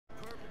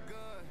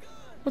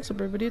What's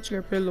up everybody, it's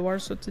your player Loire.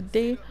 So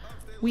today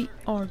we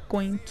are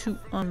going to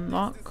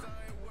unlock,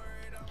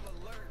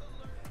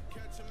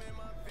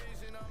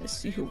 let's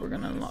see who we're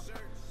gonna unlock.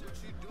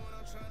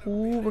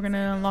 Ooh, we're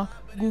gonna unlock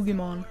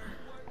Guggimon.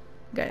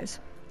 Guys,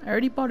 I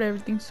already bought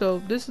everything,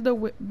 so this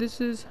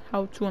is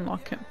how to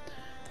unlock him,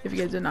 if you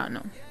guys did not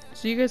know.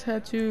 So you guys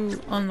had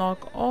to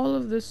unlock all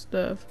of this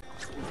stuff.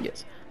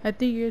 Yes, I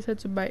think you guys had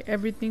to buy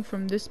everything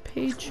from this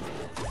page,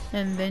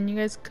 and then you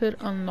guys could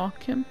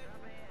unlock him.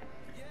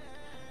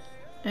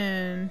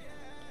 And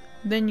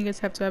then you guys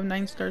have to have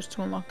 9 stars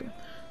to unlock him.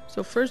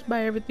 So first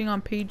buy everything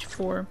on page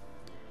 4,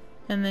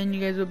 and then you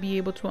guys will be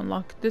able to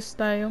unlock this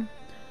style.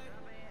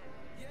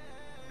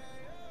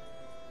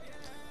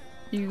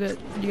 You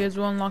guys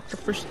will unlock the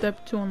first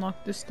step to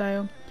unlock this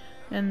style,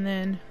 and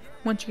then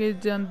once you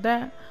guys done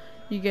that,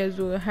 you guys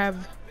will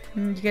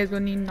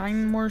need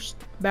 9 more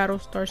battle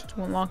stars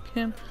to unlock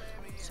him.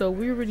 So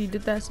we already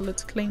did that, so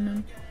let's claim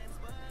him.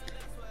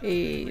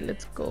 Hey,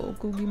 let's go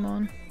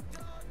Guggimon.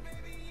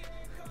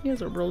 He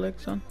has a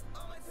Rolex on.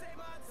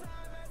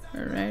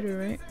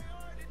 Alright.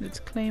 Let's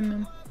claim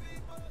him.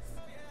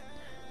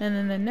 And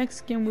then the next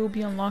skin we'll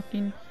be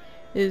unlocking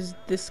is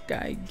this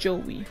guy,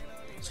 Joey.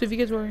 So if you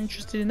guys were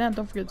interested in that,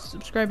 don't forget to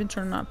subscribe and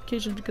turn on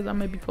notifications, because I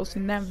might be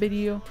posting that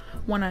video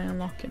when I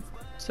unlock him.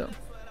 So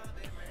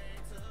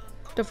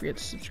don't forget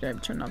to subscribe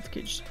and turn on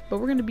notifications.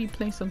 But we're going to be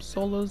playing some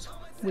solos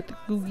with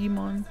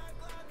Guggimon.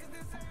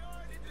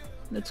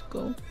 Let's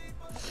go.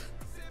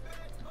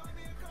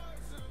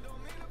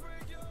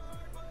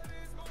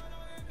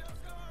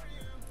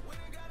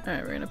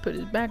 Alright, we're gonna put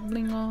his back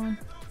bling on.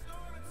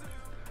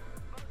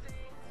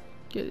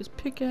 Get his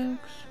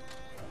pickaxe.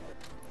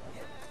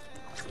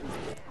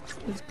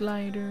 His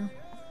glider.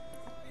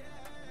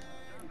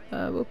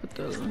 We'll put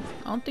the...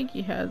 I don't think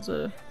he has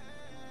a...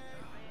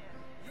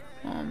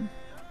 And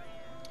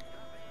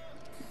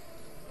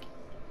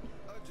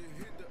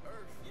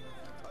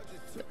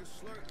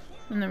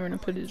then we're gonna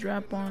put his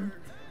wrap on.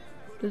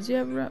 Does he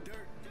have a wrap?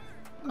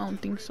 I don't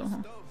think so,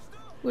 huh?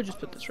 We'll just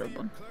put this wrap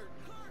on.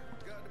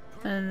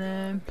 And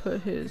then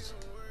put his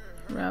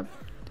rap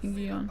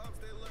thingy on,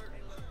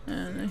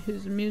 and then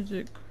his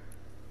music,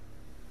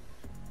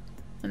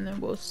 and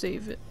then we'll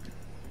save it.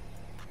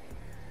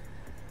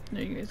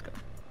 There you guys go.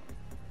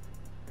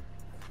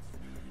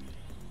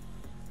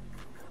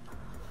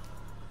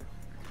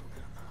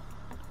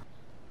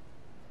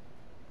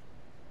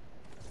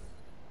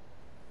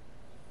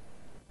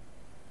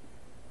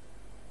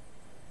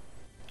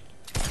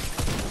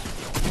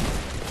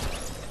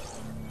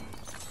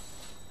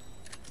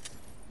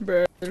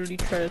 Bro, I literally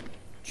tried to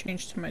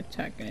change to my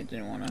attack and it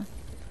didn't want to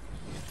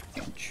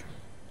change.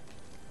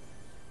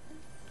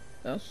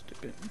 That was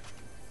stupid.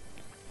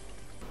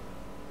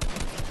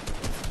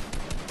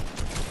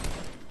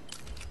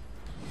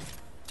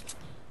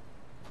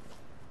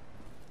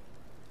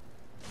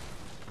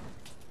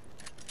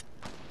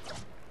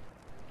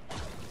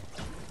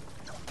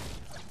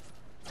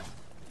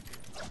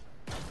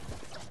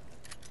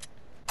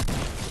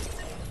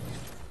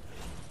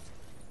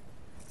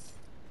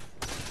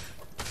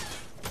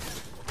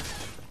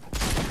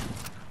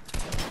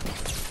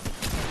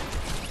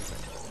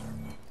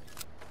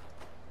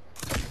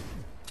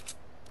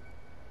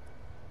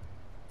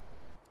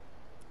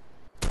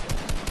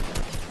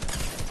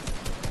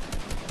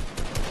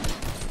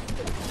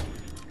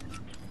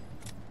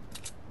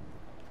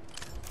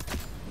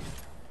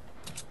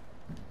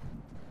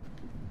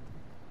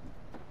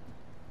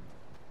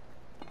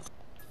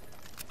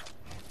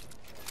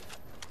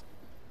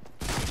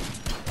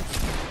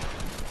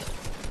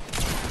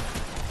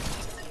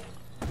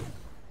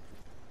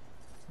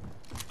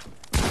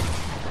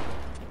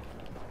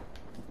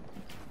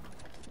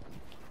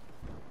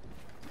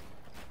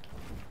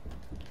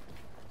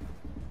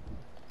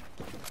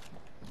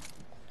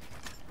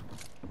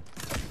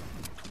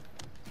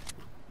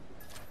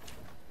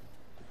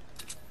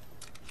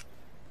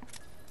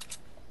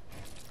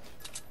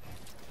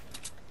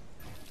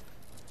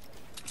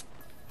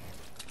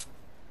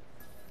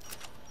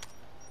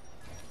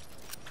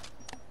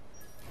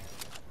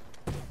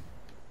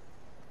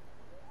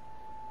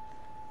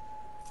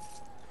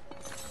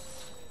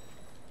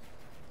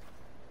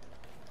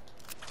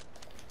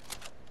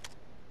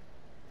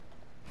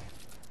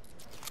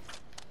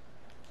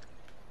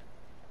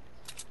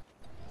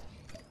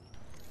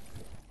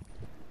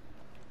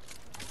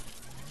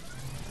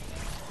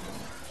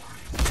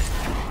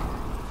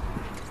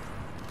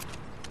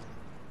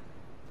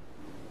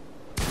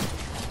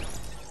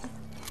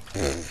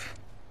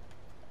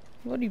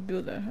 Why do you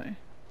build that high?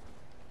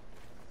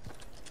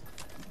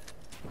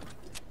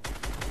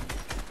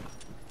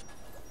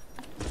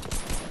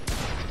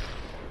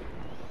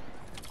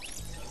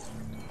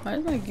 Why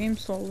is my game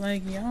so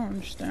laggy? I don't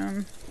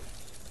understand.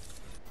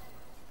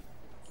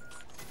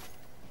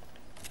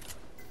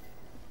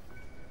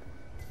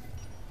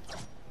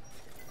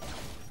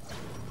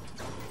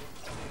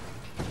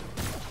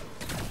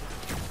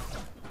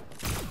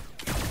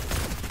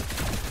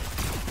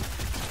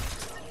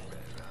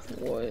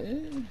 What?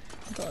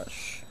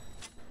 Gosh.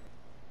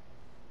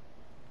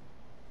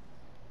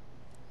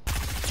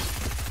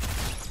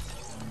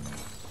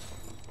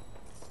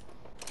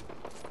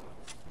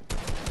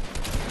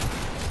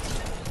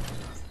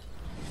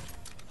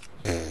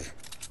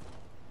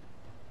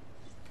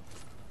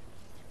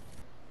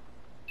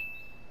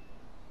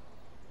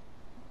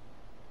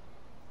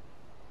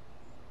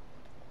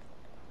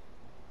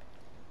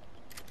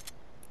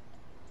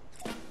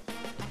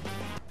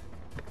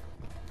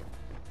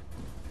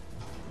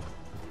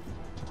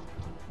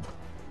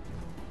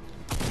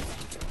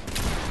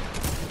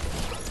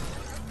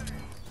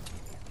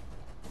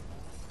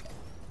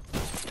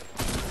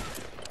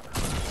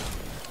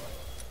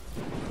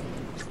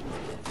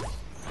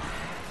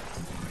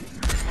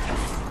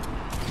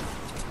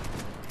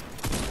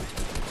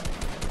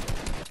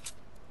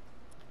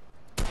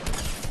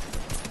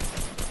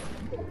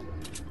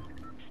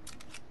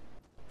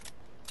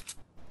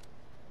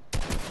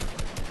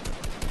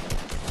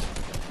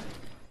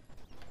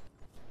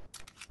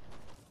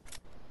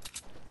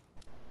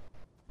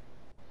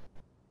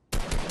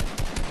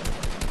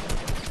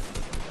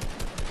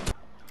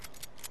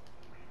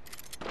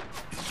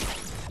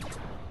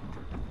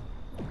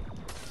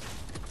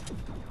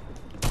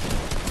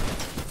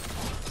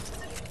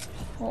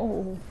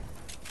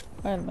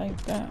 I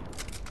like that.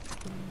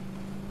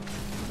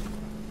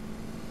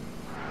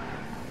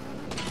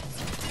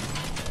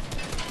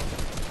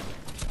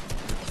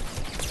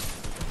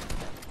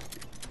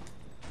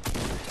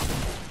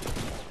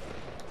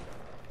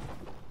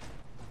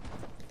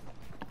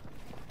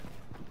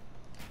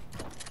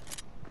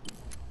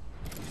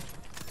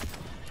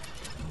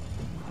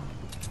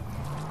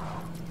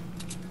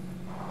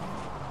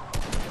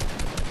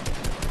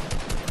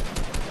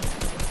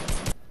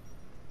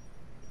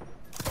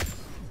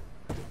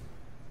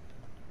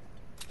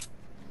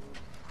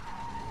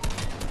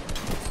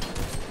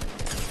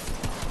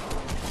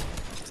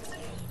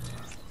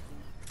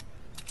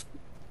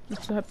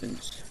 This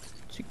happens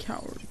to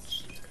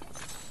cowards.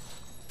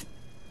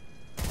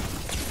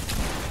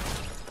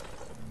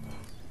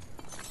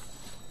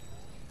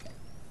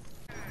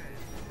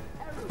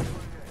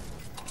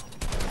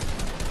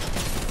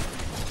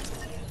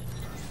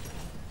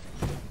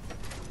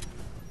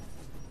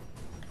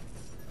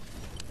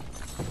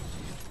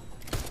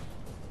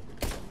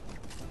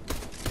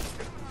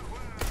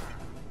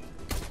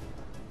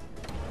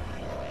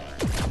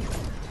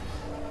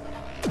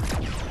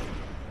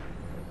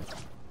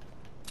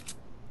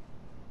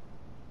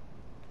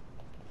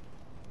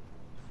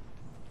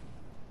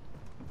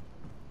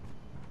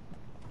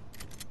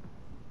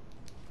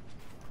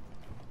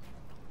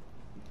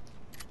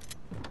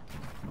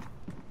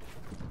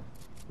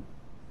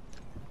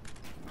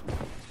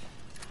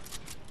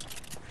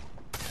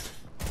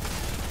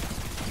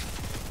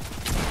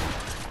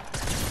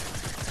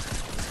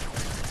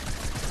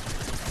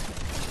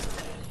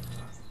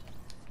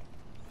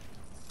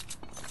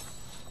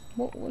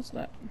 What was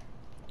that?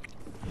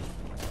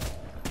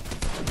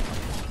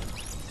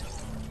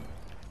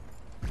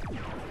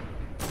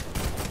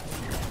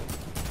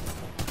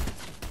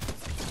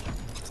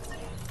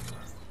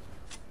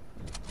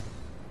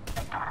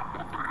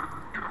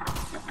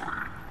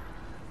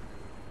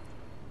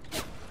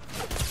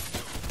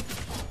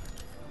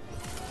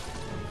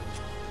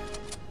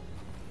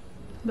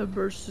 The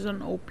burst is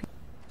an OP.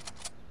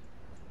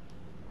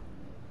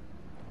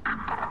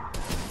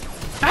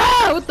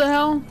 Ah! What the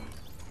hell?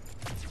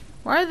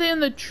 Why are they in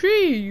the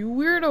tree, you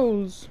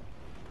weirdos?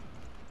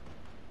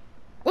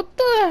 What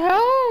the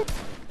hell?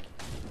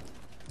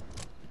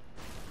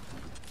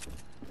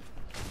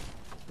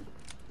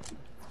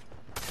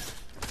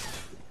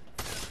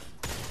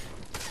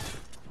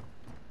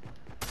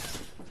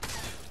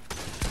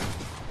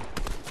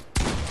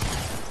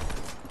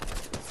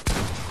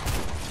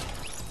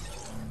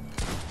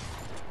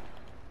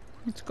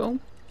 Let's go.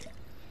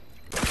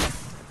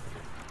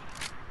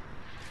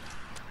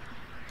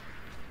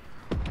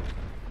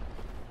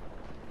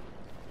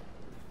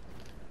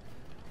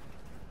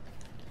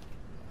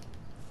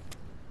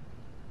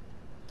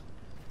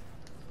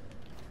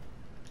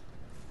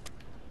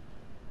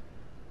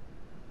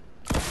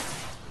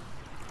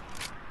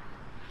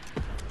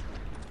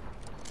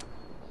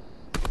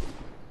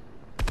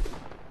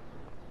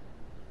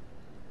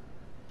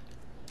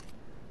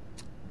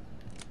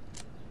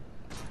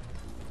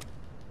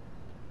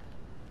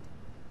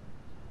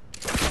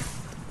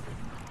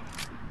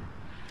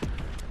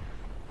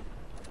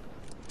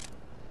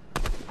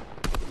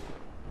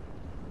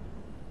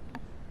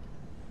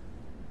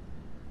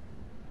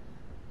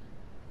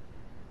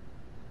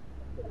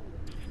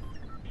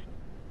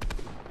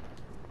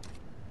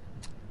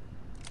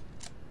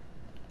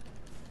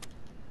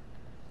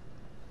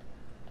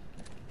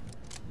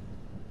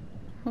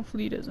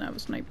 Hopefully he doesn't have a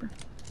sniper.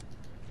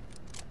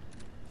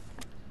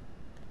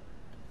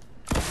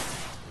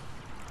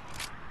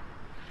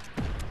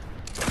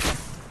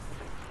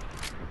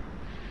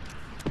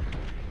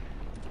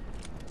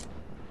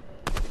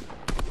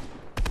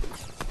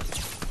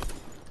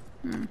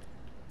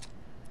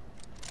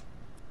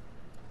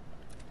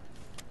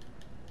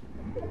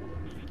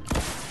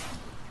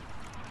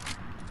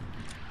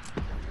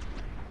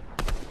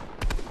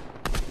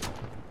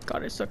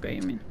 God, I suck at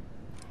aiming.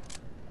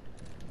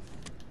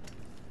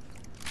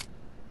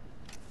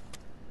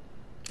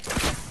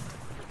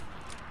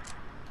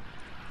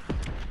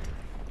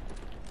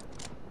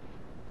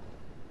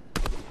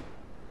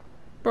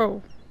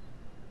 Bro.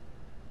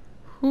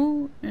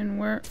 Who and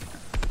where?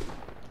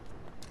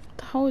 What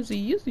the hell is he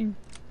using?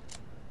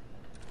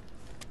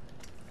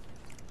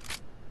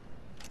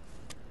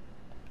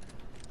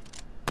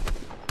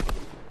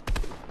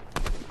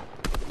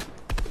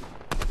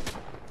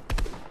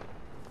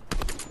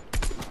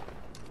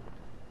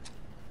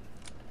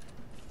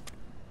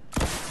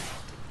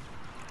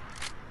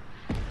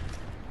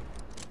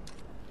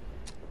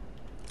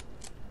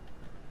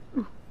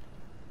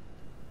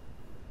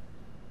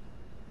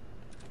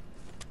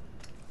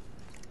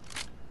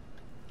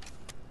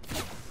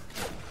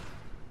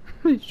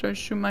 He's trying to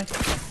shoot my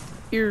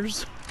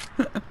ears.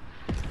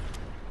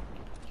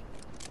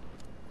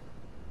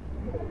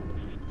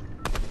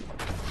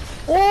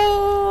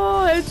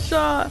 Oh,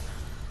 headshot!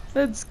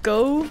 Let's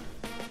go.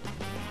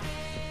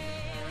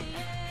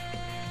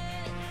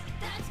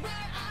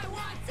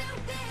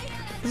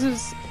 This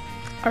is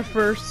our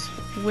first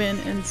win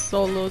in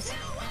solos.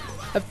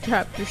 of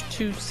chapters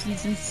 2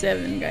 season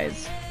 7,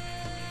 guys.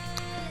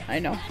 I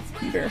know,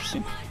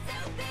 embarrassing,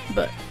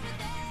 but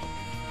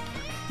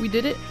we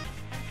did it.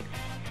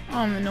 I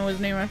don't even know his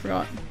name, I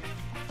forgot.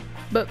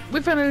 But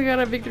we finally got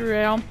a victory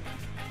royale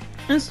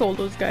and sold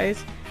those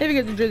guys. If you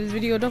guys enjoyed this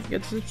video, don't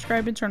forget to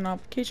subscribe and turn on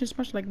notifications,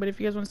 smash like. But if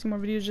you guys want to see more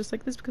videos just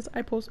like this, because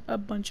I post a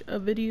bunch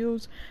of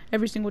videos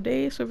every single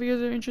day, so if you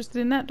guys are interested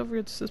in that, don't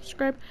forget to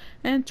subscribe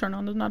and turn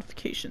on the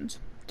notifications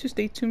to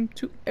stay tuned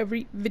to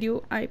every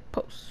video I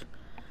post.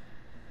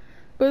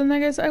 But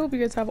then, guys, I hope you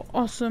guys have an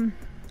awesome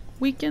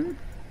weekend,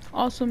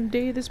 awesome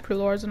day. This is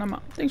Prelors, and I'm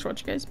out. Thanks for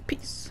watching, guys.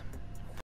 Peace.